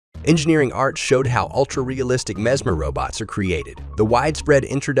Engineering art showed how ultra-realistic Mesmer robots are created. The widespread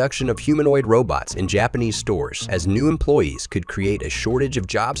introduction of humanoid robots in Japanese stores as new employees could create a shortage of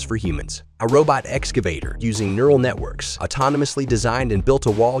jobs for humans. A robot excavator using neural networks, autonomously designed and built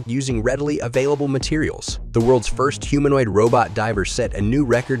a wall using readily available materials. The world's first humanoid robot diver set a new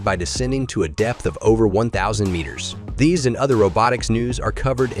record by descending to a depth of over 1,000 meters. These and other robotics news are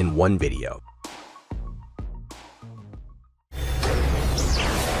covered in one video.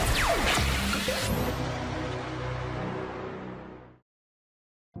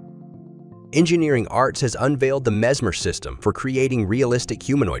 Engineering Arts has unveiled the Mesmer System for creating realistic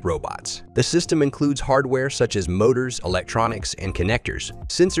humanoid robots. The system includes hardware such as motors, electronics, and connectors.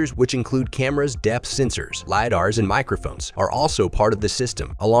 Sensors, which include cameras, depth sensors, lidars, and microphones, are also part of the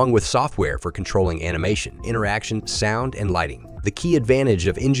system, along with software for controlling animation, interaction, sound, and lighting. The key advantage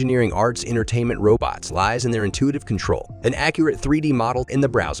of Engineering Arts entertainment robots lies in their intuitive control. An accurate 3D model in the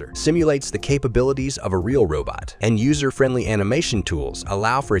browser simulates the capabilities of a real robot, and user-friendly animation tools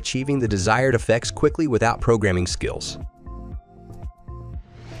allow for achieving the desired effects quickly without programming skills.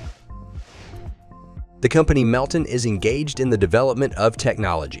 The company Melton is engaged in the development of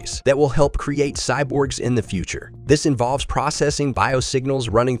technologies that will help create cyborgs in the future. This involves processing biosignals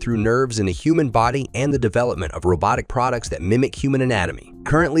running through nerves in a human body and the development of robotic products that mimic human anatomy.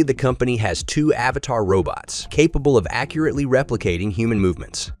 Currently, the company has 2 avatar robots capable of accurately replicating human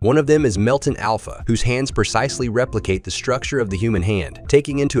movements. One of them is Melton Alpha, whose hands precisely replicate the structure of the human hand,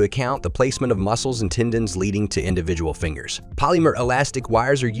 taking into account the placement of muscles and tendons leading to individual fingers. Polymer elastic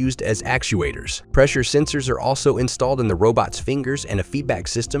wires are used as actuators. Pressure sensors are also installed in the robot's fingers, and a feedback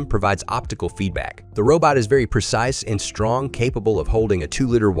system provides optical feedback. The robot is very precise and strong, capable of holding a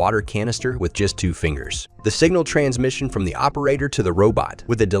 2-liter water canister with just 2 fingers. The signal transmission from the operator to the robot,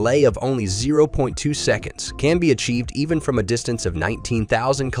 with a delay of only 0.2 seconds, can be achieved even from a distance of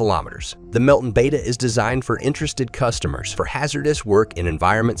 19,000 kilometers. The Melton Beta is designed for interested customers for hazardous work in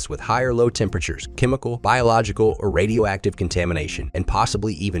environments with high or low temperatures, chemical, biological, or radioactive contamination, and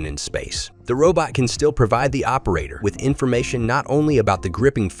possibly even in space. The robot can still provide the operator with information not only about the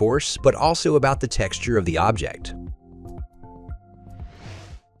gripping force, but also about the texture of the object.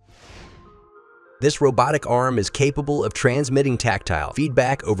 This robotic arm is capable of transmitting tactile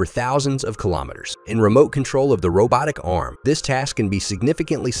feedback over thousands of kilometers. In remote control of the robotic arm, this task can be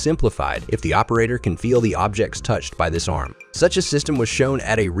significantly simplified if the operator can feel the objects touched by this arm. Such a system was shown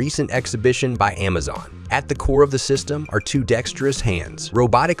at a recent exhibition by Amazon. At the core of the system are 2 dexterous hands,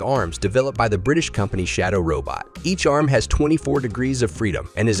 robotic arms developed by the British company Shadow Robot. Each arm has 24 degrees of freedom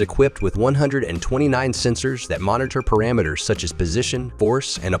and is equipped with 129 sensors that monitor parameters such as position,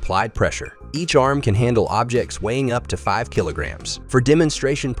 force, and applied pressure. Each arm can handle objects weighing up to 5 kilograms. For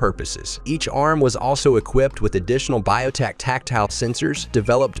demonstration purposes, each arm was also equipped with additional biotech tactile sensors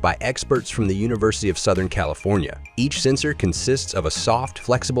developed by experts from the University of Southern California. Each sensor consists of a soft,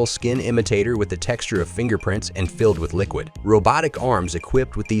 flexible skin imitator with the texture of fingerprints and filled with liquid. Robotic arms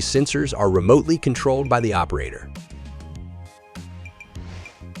equipped with these sensors are remotely controlled by the operator.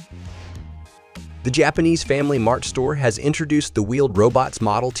 The Japanese Family Mart store has introduced the wheeled robots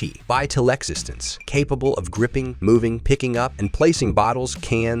Model T by Telexistence, capable of gripping, moving, picking up, and placing bottles,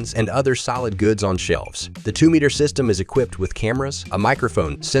 cans, and other solid goods on shelves. The 2-meter system is equipped with cameras, a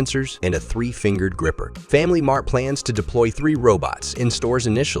microphone, sensors, and a 3-fingered gripper. Family Mart plans to deploy 3 robots in stores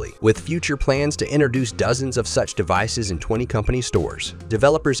initially, with future plans to introduce dozens of such devices in 20 company stores.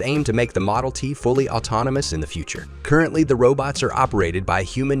 Developers aim to make the Model T fully autonomous in the future. Currently, the robots are operated by a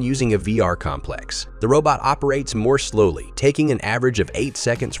human using a VR complex. The robot operates more slowly, taking an average of 8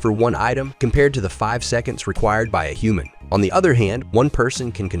 seconds for one item compared to the 5 seconds required by a human. On the other hand, one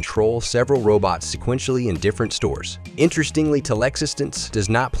person can control several robots sequentially in different stores. Interestingly, Telexistence does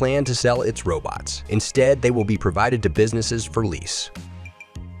not plan to sell its robots. Instead, they will be provided to businesses for lease.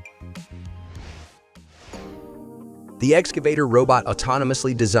 The excavator robot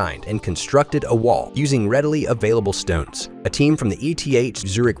autonomously designed and constructed a wall using readily available stones. A team from the ETH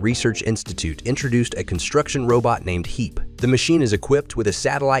Zurich Research Institute introduced a construction robot named Heap. The machine is equipped with a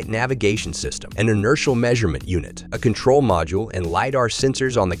satellite navigation system, an inertial measurement unit, a control module, and LiDAR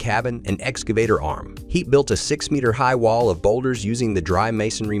sensors on the cabin and excavator arm. Heap built a 6-meter-high wall of boulders using the dry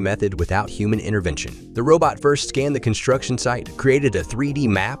masonry method without human intervention. The robot first scanned the construction site, created a 3D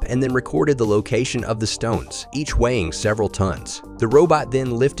map, and then recorded the location of the stones, each weighing several tons. The robot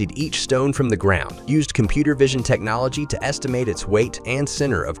then lifted each stone from the ground, used computer vision technology to estimate its weight and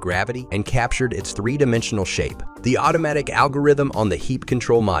center of gravity, and captured its 3-dimensional shape. The automatic algorithm on the Heap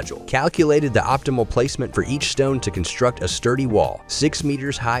control module calculated the optimal placement for each stone to construct a sturdy wall, 6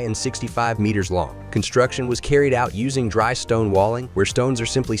 meters high and 65 meters long. Construction was carried out using dry stone walling, where stones are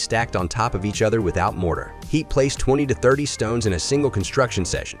simply stacked on top of each other without mortar. Heap placed 20 to 30 stones in a single construction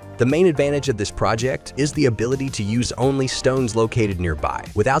session. The main advantage of this project is the ability to use only stones located nearby,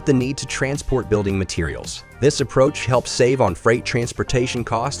 without the need to transport building materials. This approach helps save on freight transportation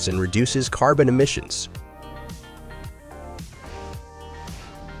costs and reduces carbon emissions.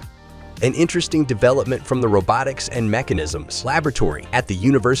 An interesting development from the Robotics and Mechanisms Laboratory at the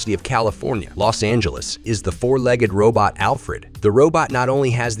University of California, Los Angeles, is the four-legged robot Alfred. The robot not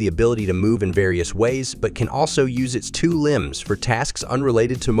only has the ability to move in various ways, but can also use its 2 limbs for tasks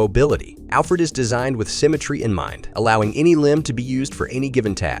unrelated to mobility. Alfred is designed with symmetry in mind, allowing any limb to be used for any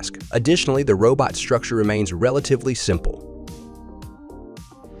given task. Additionally, the robot structure remains relatively simple.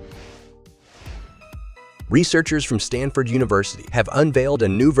 Researchers from Stanford University have unveiled a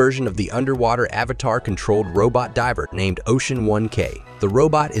new version of the underwater avatar-controlled robot diver named Oceanone. The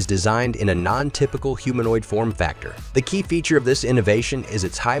robot is designed in a non-typical humanoid form factor. The key feature of this innovation is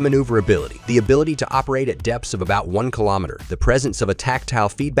its high maneuverability, the ability to operate at depths of about 1 kilometer, the presence of a tactile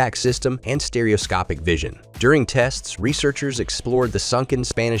feedback system, and stereoscopic vision. During tests, researchers explored the sunken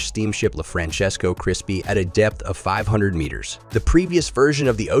Spanish steamship La Francesco Crispi at a depth of 500 meters. The previous version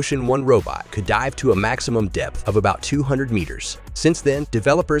of the Oceanone robot could dive to a maximum depth of about 200 meters. Since then,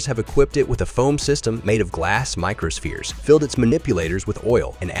 developers have equipped it with a foam system made of glass microspheres, filled its manipulators with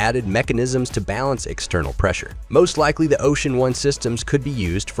oil, and added mechanisms to balance external pressure. Most likely, the Oceanone systems could be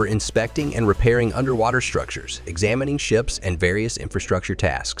used for inspecting and repairing underwater structures, examining ships, and various infrastructure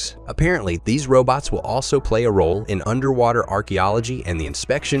tasks. Apparently, these robots will also play a role in underwater archaeology and the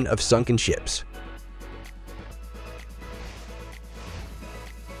inspection of sunken ships.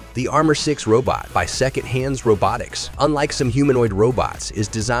 The Armor 6 robot by Second Hands Robotics, unlike some humanoid robots, is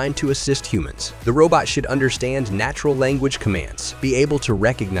designed to assist humans. The robot should understand natural language commands, be able to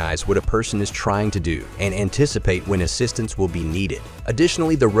recognize what a person is trying to do, and anticipate when assistance will be needed.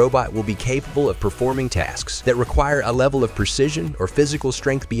 Additionally, the robot will be capable of performing tasks that require a level of precision or physical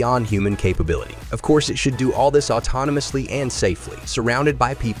strength beyond human capability. Of course, it should do all this autonomously and safely, surrounded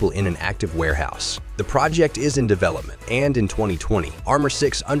by people in an active warehouse. The project is in development, and in 2020, Armor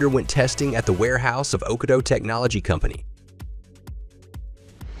 6 underwent testing at the warehouse of Okado Technology Company.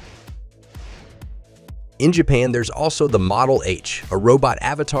 In Japan, there's also the Model H, a robot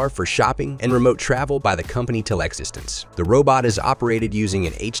avatar for shopping and remote travel by the company Telexistence. The robot is operated using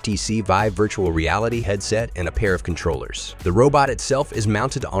an HTC Vive virtual reality headset and a pair of controllers. The robot itself is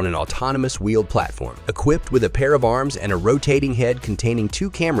mounted on an autonomous wheeled platform, equipped with a pair of arms and a rotating head containing 2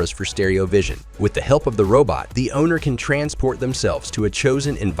 cameras for stereo vision. With the help of the robot, the owner can transport themselves to a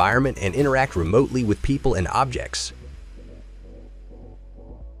chosen environment and interact remotely with people and objects.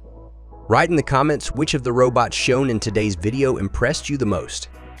 Write in the comments which of the robots shown in today's video impressed you the most.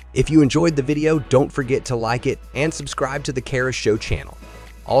 If you enjoyed the video, don't forget to like it and subscribe to the Kara Show channel.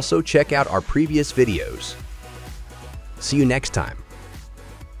 Also, check out our previous videos. See you next time.